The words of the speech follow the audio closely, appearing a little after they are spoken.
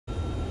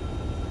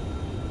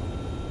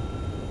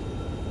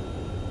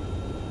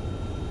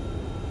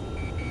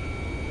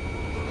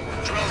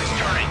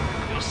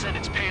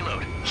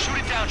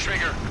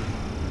Trigger.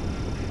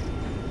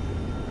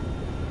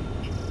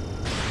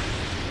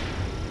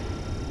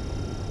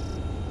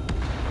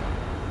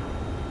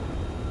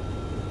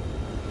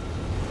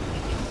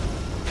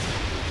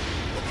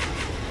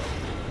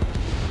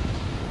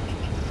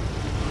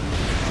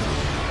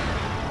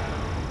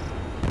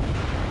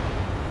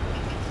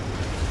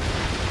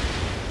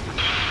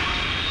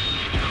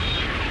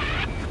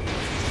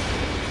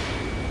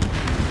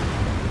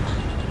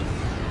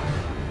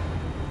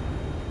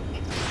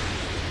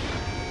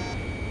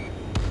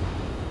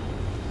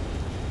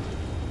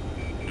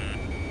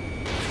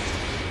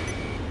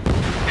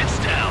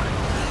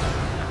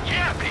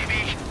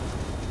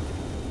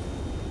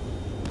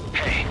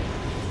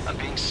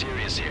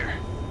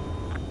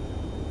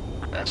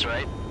 That's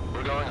right.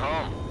 We're going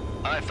home.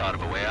 I thought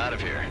of a way out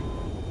of here.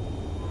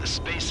 The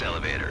space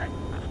elevator.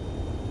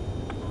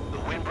 The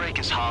windbreak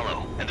is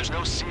hollow, and there's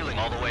no ceiling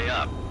all the way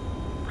up.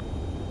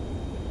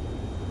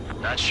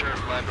 Not sure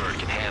if my bird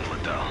can handle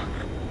it, though.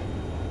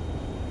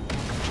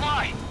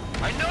 Fly!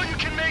 I know you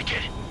can make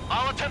it!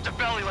 I'll attempt a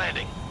belly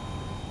landing.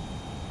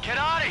 Get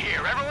out of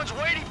here! Everyone's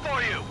waiting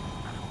for you!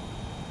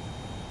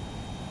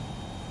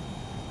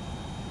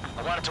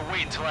 I wanted to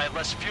wait until I had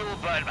less fuel,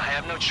 but I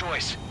have no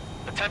choice.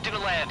 Attempting to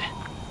land.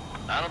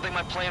 I don't think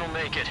my plane will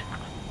make it.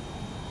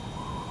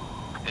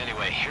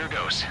 Anyway, here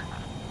goes.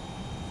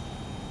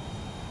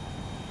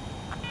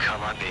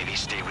 Come on, baby,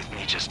 stay with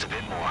me just a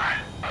bit more.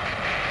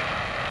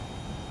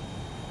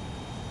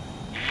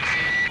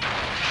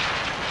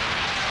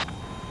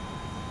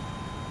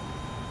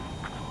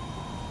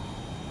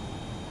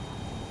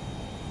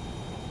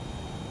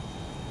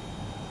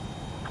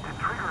 Did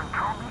Trigger and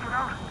Carl make it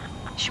out?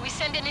 Should we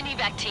send in an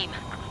evac team?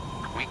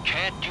 We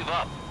can't give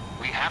up.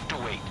 We have to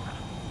wait.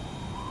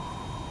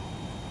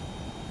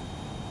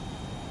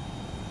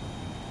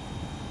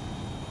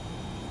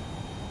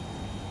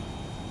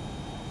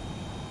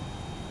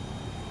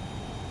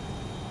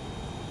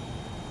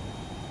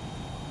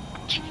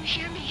 Can you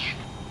hear me?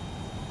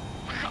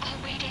 We're all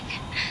waiting.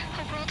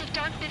 A world of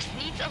darkness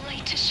needs a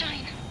light to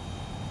shine.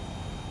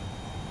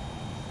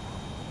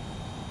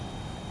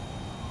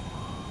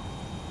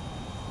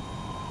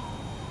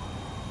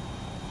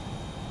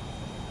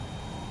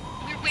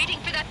 We're waiting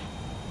for that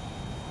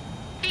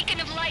beacon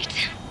of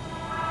light.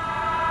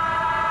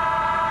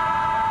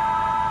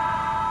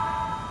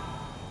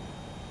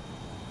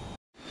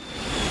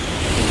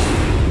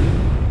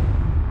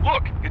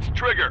 Look, it's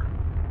Trigger.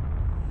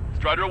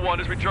 Strider 1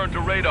 has returned to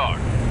radar.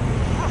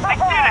 They did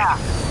it!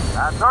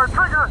 That's our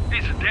Trigger!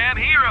 He's a damn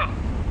hero!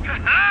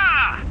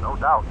 Ha-ha! No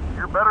doubt.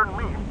 You're better than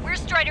me. Where's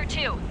Strider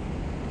 2?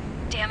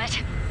 Damn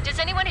it. Does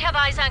anyone have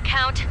eyes on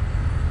Count?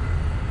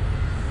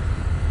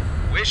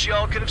 Wish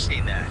y'all could have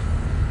seen that.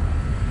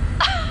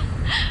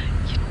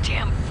 You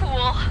damn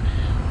fool.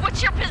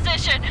 What's your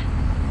position?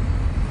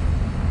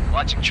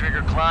 Watching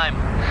Trigger climb.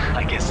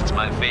 I guess it's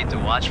my fate to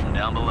watch from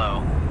down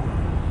below.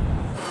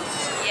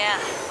 Yeah,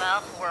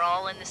 well, we're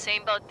all in the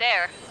same boat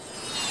there.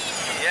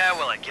 Yeah,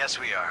 well, I guess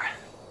we are.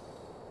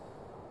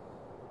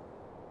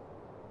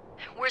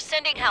 We're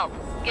sending help.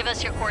 Give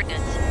us your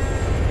coordinates.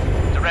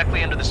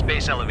 Directly under the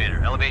space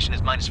elevator. Elevation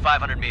is minus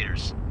 500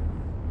 meters.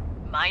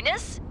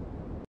 Minus?